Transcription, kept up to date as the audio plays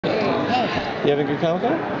You having a good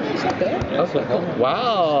Comic-Con? It's not bad. Okay.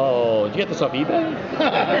 Wow. Did you get this off eBay?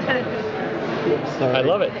 Sorry. I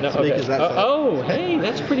love it. No, okay. Speakers outside. Oh, hey,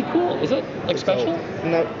 that's pretty cool. Is that like It's special? old.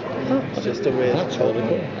 No, it's just a weird. That's really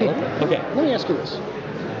cool. I love it. Okay. Let me ask you this.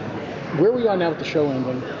 Where we are now with the show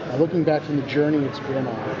ending, looking back from the journey it's been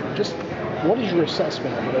on, just what is your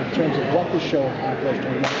assessment of it in terms of what the show accomplished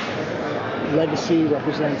and what legacy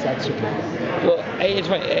represents, that sort of thing? Well,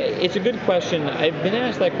 it's a good question. I've been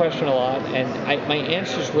asked that question a lot, and my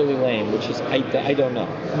answer is really lame, which is I don't know.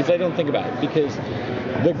 Because I don't think about it. Because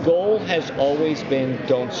the goal has always been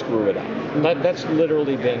don't screw it up. That's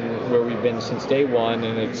literally been where we've been since day one,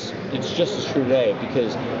 and it's just as true today,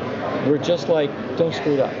 because we're just like, don't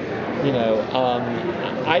screw it up. You know,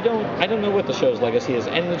 I don't know what the show's legacy is,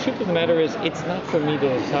 and the truth of the matter is, it's not for me to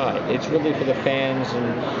decide. It's really for the fans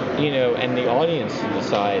and and the audience to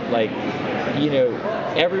decide. Like,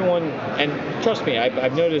 everyone, and trust me,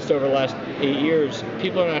 I've noticed over the last 8 years,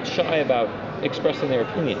 people are not shy about expressing their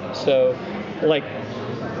opinion. So, like,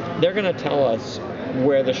 they're gonna tell us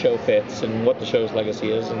where the show fits and what the show's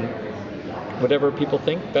legacy is, and whatever people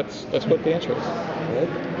think, that's what the answer is.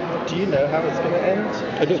 Do you know how it's going to end?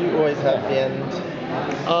 I do. Do you always have the end?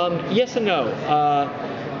 Yes and no.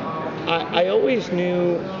 I always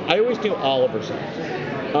knew Oliver's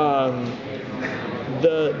end.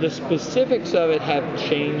 The specifics of it have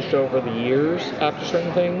changed over the years after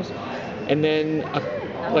certain things, and then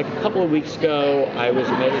like a couple of weeks ago, I was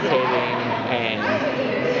meditating and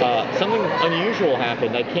something unusual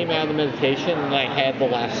happened. I came out of the meditation and I had the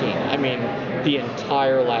last scene. I mean, the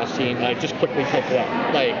entire last scene. And I just quickly typed it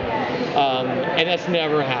out. And that's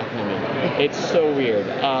never happened to me. It's so weird.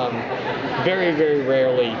 Very, very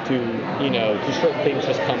rarely do certain things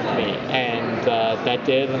just come to me, and that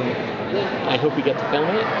did. And I hope we get to film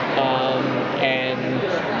it. And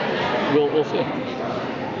we'll see.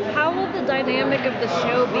 How will the dynamic of the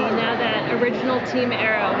show be now that original Team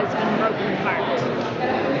Arrow has been broken apart?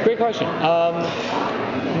 Great question.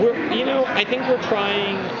 I think we're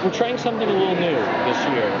trying something a little new this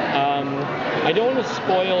year. I don't want to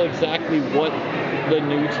spoil exactly what the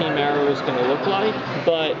new Team Arrow is going to look like,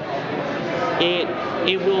 but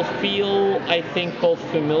it will feel, I think, both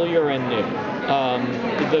familiar and new.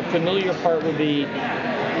 The familiar part will be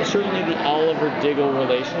certainly the Oliver Diggle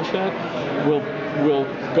relationship will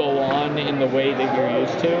go on in the way that you're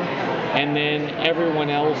used to, and then everyone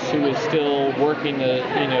else who is still working to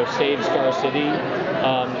save Star City,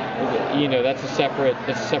 that's a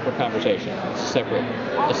separate conversation. It's a separate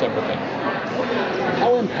thing.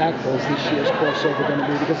 How impactful is this year's crossover going to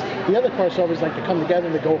be? Because the other crossovers like to come together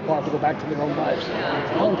and they go apart to go back to their own lives.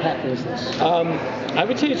 How impactful is this? I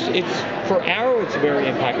would say it's for Arrow, it's very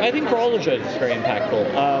impactful. I think for all the shows, it's very impactful.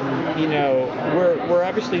 We're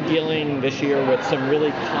obviously dealing this year with some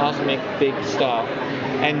really cosmic, big stuff,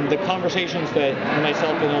 and the conversations that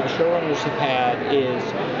myself and all the showrunners have had is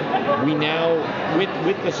we now,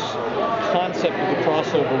 with this concept of the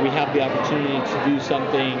crossover, we have the opportunity to do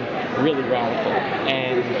something really radical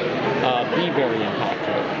and be very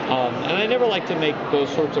impactful. And I never like to make those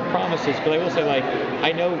sorts of promises, but I will say,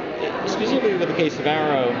 I know, specifically with the case of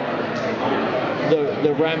Arrow,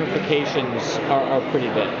 the ramifications are pretty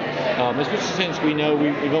big. Especially since we know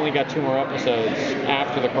we've only got 2 more episodes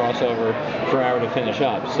after the crossover for Arrow to finish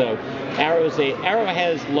up. So Arrow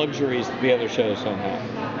has luxuries that the other shows don't have.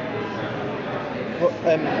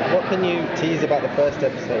 What can you tease about the first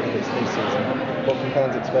episode of this new season? What can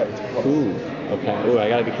fans expect? Okay. I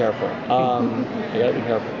gotta be careful.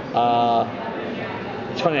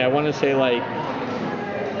 It's funny, I want to say,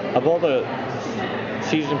 of all the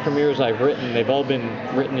season premieres I've written, they've all been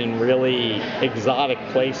written in really exotic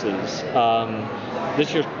places.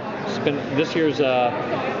 This year's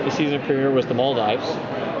season premiere was the Maldives.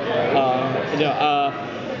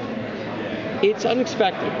 It's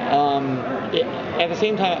unexpected. At the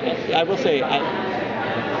same time, I will say,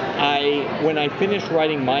 when I finished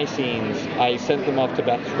writing my scenes, I sent them off to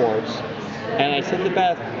Beth Schwartz, and I said to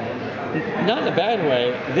Beth, not in a bad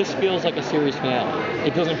way, this feels like a series finale.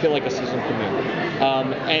 It doesn't feel like a season premiere.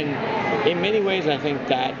 And in many ways, I think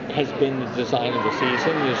that has been the design of the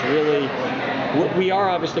season, is really, we are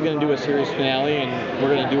obviously going to do a series finale, and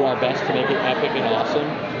we're going to do our best to make it epic and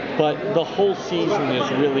awesome. But the whole season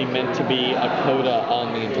is really meant to be a coda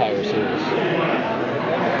on the entire series.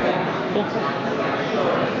 Cool.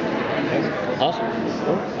 Awesome.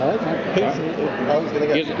 I like that.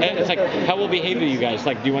 It's like, how well behaved are you guys?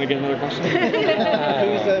 Do you want to get another question?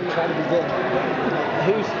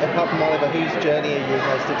 Who's, apart from Oliver, whose journey are you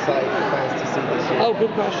most excited for fans to see this year? Oh,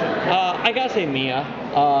 good question. I gotta say Mia.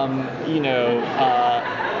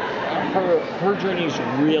 her journey is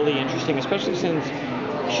really interesting, especially since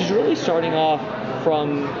she's really starting off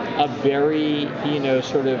from a very,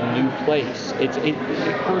 sort of new place.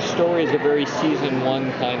 Her story is a very season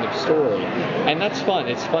one kind of story, and that's fun.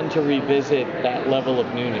 It's fun to revisit that level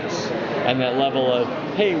of newness and that level of,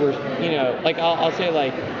 hey, we're, like I'll say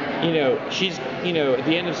like, she's, at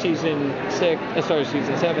the end of season 7,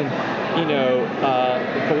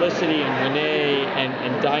 Felicity and Renee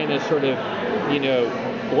and Dinah sort of,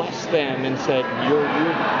 blessed them and said, you're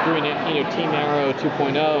doing it, Team Arrow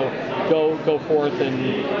 2.0, go forth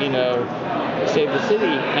and, save the city.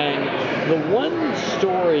 And the one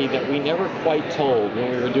story that we never quite told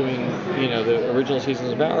when we were doing, the original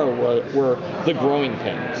seasons of Arrow were the growing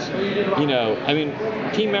pains.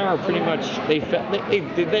 Team Arrow pretty much, they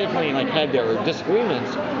definitely like had their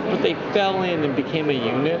disagreements, but they fell in and became a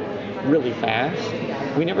unit really fast.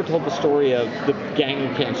 We never told the story of the gang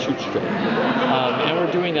who can't shoot straight. And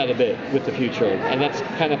we're doing that a bit with the future, and that's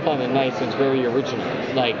kind of fun and nice, and it's very original.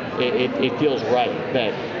 Like, it feels right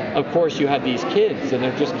that, of course, you have these kids, and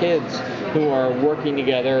they're just kids who are working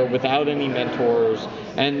together without any mentors,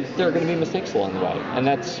 and there are going to be mistakes along the way, and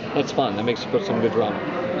that's fun. That makes for some good drama.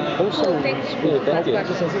 Personally,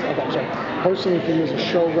 personally, for you as a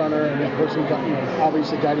showrunner and then personally,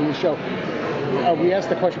 obviously guiding the show, we asked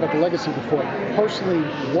the question about the legacy before. Personally,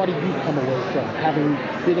 what do you come away from having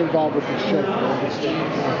been involved with the show for all this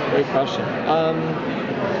time? Great question.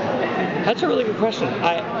 That's a really good question.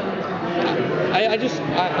 I'm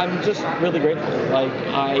just really grateful. Like,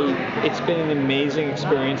 it's been an amazing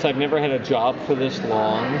experience. I've never had a job for this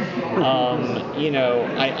long.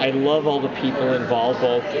 I love all the people involved,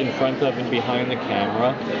 both in front of and behind the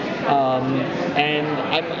camera. And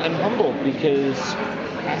I'm humbled because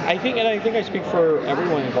I think I speak for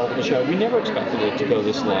everyone involved in the show. We never expected it to go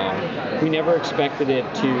this long. We never expected it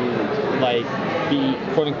to be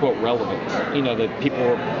quote unquote relevant. That people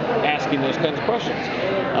were asking those kinds of questions.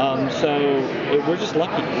 We're just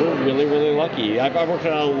lucky. We're really, really lucky. I've worked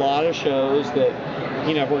on a lot of shows that,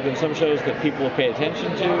 I've worked on some shows that people have paid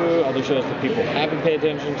attention to, other shows that people haven't paid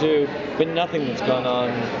attention to, but nothing that's gone on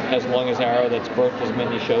as long as Arrow, that's birthed as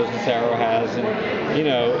many shows as Arrow has. And,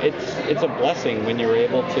 it's a blessing when you're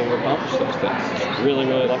able to accomplish those things. It's really,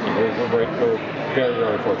 really lucky. We're very,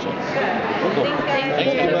 very fortunate. Thank you.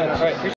 Thank you. All right.